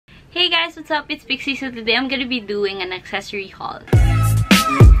Hey guys, what's up? It's Pixie. So today I'm gonna be doing an accessory haul.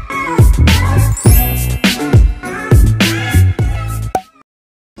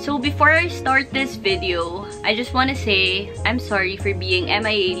 So before I start this video, I just want to say I'm sorry for being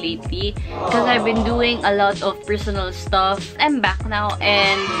MIA lately because I've been doing a lot of personal stuff. I'm back now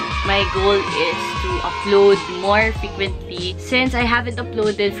and my goal is to upload more frequently. Since I haven't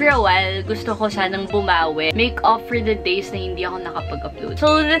uploaded for a while, gusto ko sanang bumawi. Make up for the days na hindi ako nakapag-upload.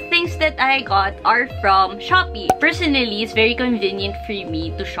 So the things that I got are from Shopee. Personally, it's very convenient for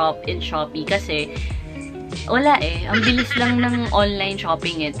me to shop in Shopee kasi wala eh. Ang bilis lang ng online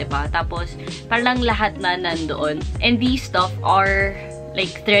shopping eh, diba? Tapos, parang lahat na nandoon. And these stuff are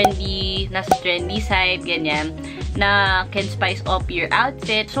like trendy, nasa trendy side, ganyan, na can spice up your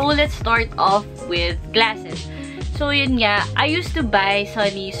outfit. So, let's start off with glasses. So, yun nga. I used to buy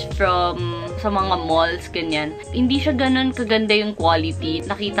sunnies from sa mga malls, ganyan. Hindi siya ganun kaganda yung quality.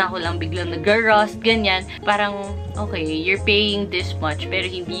 Nakita ko lang biglang nag-rust, ganyan. Parang, okay, you're paying this much, pero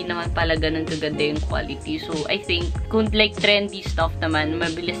hindi naman pala ganun kaganda yung quality. So, I think, kung like trendy stuff naman,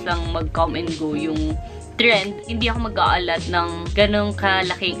 mabilis lang mag-come and go yung trend. Hindi ako mag-aalat ng ganung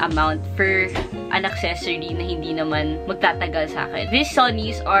kalaking amount for an accessory na hindi naman magtatagal sa akin. These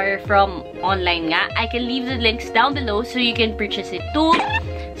sunnies are from online nga. I can leave the links down below so you can purchase it too.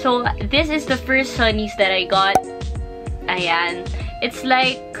 So, this is the first sunnies that I got. Ayan. It's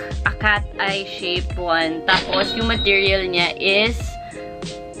like a cat eye shape one. Tapos, yung material niya is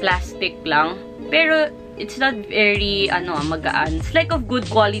plastic lang. Pero, it's not very, magaan. It's like of good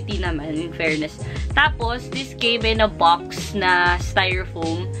quality naman, in fairness. Tapos, this came in a box na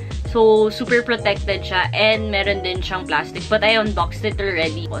styrofoam. So, super protected siya. And, meron din siyang plastic. But, I unboxed it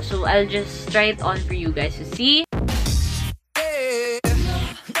already. So, I'll just try it on for you guys to see.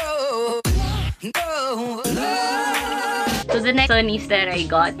 So, the next sunnies that I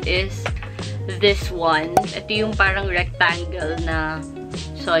got is this one. Ito yung parang rectangle na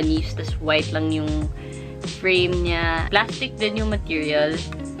sunnies. Tas white lang yung frame niya. Plastic din yung material.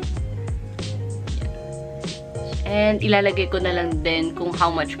 And ilalagay ko na lang din kung how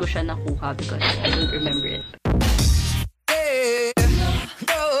much ko siya nakuha because I don't remember it.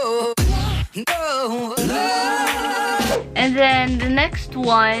 And then the next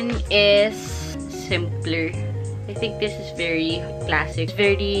one is simpler. I think this is very classic. It's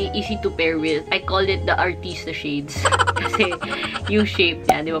very easy to pair with. I call it the artista shades. Kasi yung shape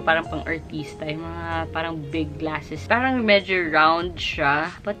niya, di ba? Parang pang artista. Yung mga parang big glasses. Parang medyo round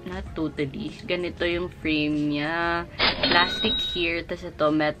siya. But not totally. Ganito yung frame niya. Plastic here. Tapos ito,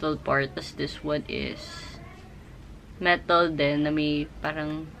 metal part. Tapos this one is metal din na may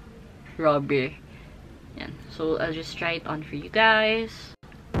parang rubber. Yan. So, I'll just try it on for you guys.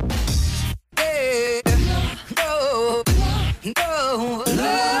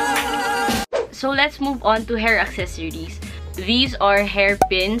 So, let's move on to hair accessories. These are hair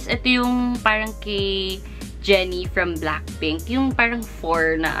pins. Ito yung parang kay Jennie from Blackpink. Yung parang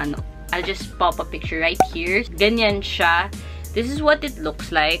 4 na ano. I'll just pop a picture right here. Ganyan siya. This is what it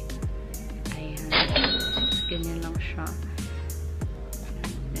looks like. Ayan. Ganyan lang siya.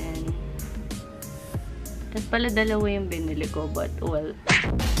 Then, tas pala dalawa yung binili ko. But, well.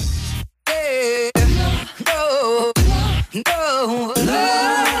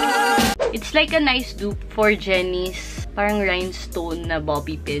 It's like a nice dupe for Jennie's parang rhinestone na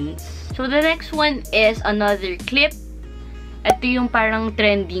bobby pins. So, the next one is another clip. Ito yung parang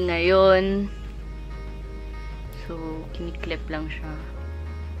trendy ngayon. So, kiniklip lang siya.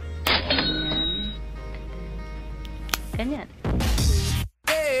 Ganyan. Ganyan.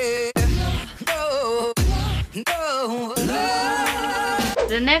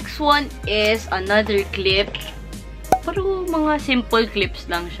 The next one is another clip. Pero mga simple clips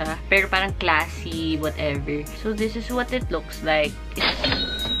lang siya. Pero parang classy, whatever. So, this is what it looks like.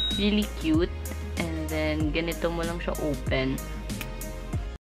 It's really cute. And then, ganito mo lang siya open.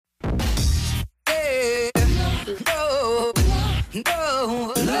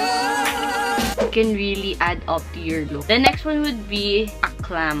 You can really add up to your look. The next one would be a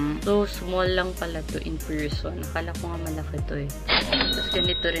clam. So, small lang pala to in person. Akala ko nga malaki to eh. Tapos,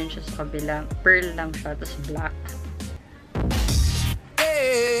 ganito rin siya sa kabila. Pearl lang siya. Tapos, black.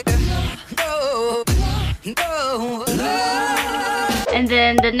 And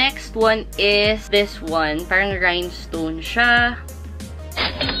then, the next one is this one. Parang rhinestone siya.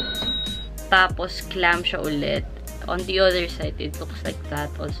 Tapos, clam siya ulit. On the other side, it looks like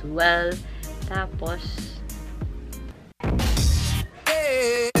that as well. Tapos,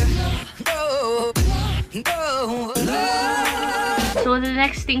 so, the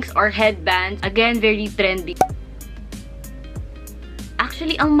next things are headbands. Again, very trendy.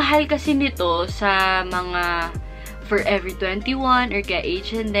 Actually, ang mahal kasi nito sa mga Forever 21 or kaya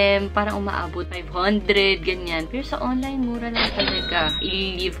H&M, parang umaabot 500, ganyan. Pero sa online, mura lang talaga.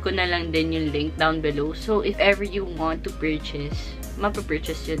 I-leave ko na lang din yung link down below. So, if ever you want to purchase,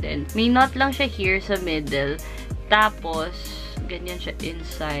 mapapurchase yun din. May knot lang siya here sa middle. Tapos, ganyan siya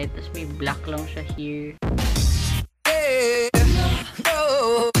inside. Tapos, may black lang siya here.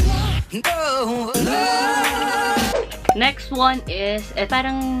 Next one is,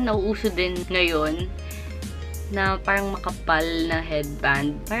 parang nauuso din ngayon, na parang makapal na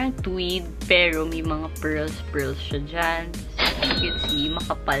headband. Parang tweed, pero may mga pearls siya dyan. As you can see,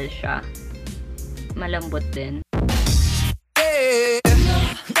 makapal siya. Malambot din.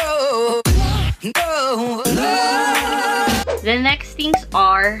 The next things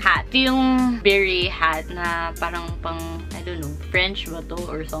are hat. Ito yung beret hat na parang pang, I don't know, French ba to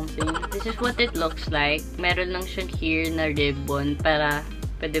or something. This is what it looks like. Meron lang siyang here na ribbon para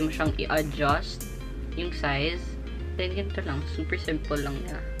pwede mo siyang i-adjust yung size. Then, ganito lang. Super simple lang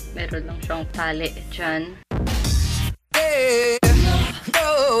niya. Meron lang siyang tali dyan.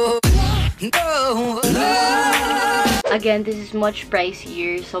 Again, this is much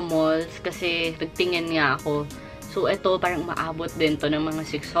pricier sa malls kasi nagtingin nga ako. So, ito parang maabot din to ng mga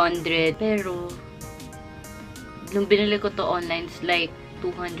 600. Pero, nung binili ko to online, it's like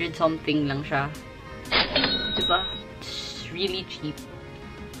 200 something lang siya. Diba? It's really cheap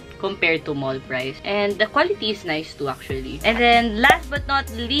compared to mall price. And the quality is nice too, actually. And then, last but not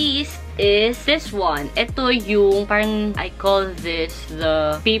least is this one. Ito yung, parang, I call this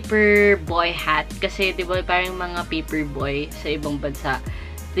the paper boy hat. Kasi, di ba, parang mga paper boy sa ibang bansa,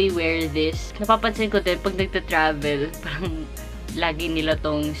 they wear this. Napapansin ko din, pag nagta-travel, parang, lagi nila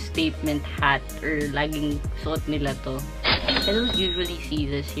tong statement hat or laging suot nila to. I don't usually see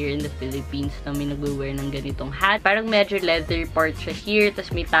this here in the Philippines na may nagwe-wear ng ganitong hat. Parang medyo leather part siya here,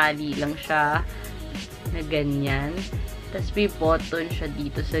 tas may tali lang siya na ganyan. Tas may button siya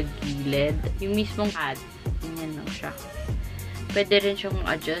dito sa gilid. Yung mismong hat, ganyan lang siya. Pwede rin siyang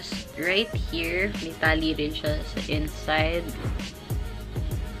adjust right here. May tali rin siya sa inside.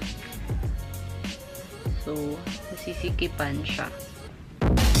 So, nasisikipan siya.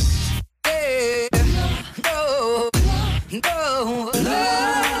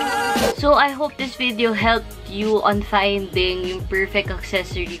 So, I hope this video helped you on finding yung perfect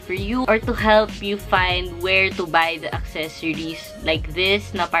accessory for you or to help you find where to buy the accessories like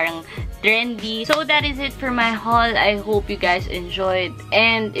this na parang trendy. So, that is it for my haul. I hope you guys enjoyed.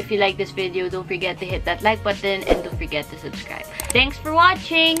 And if you like this video, don't forget to hit that like button and don't forget to subscribe. Thanks for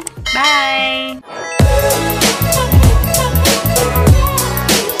watching! Bye!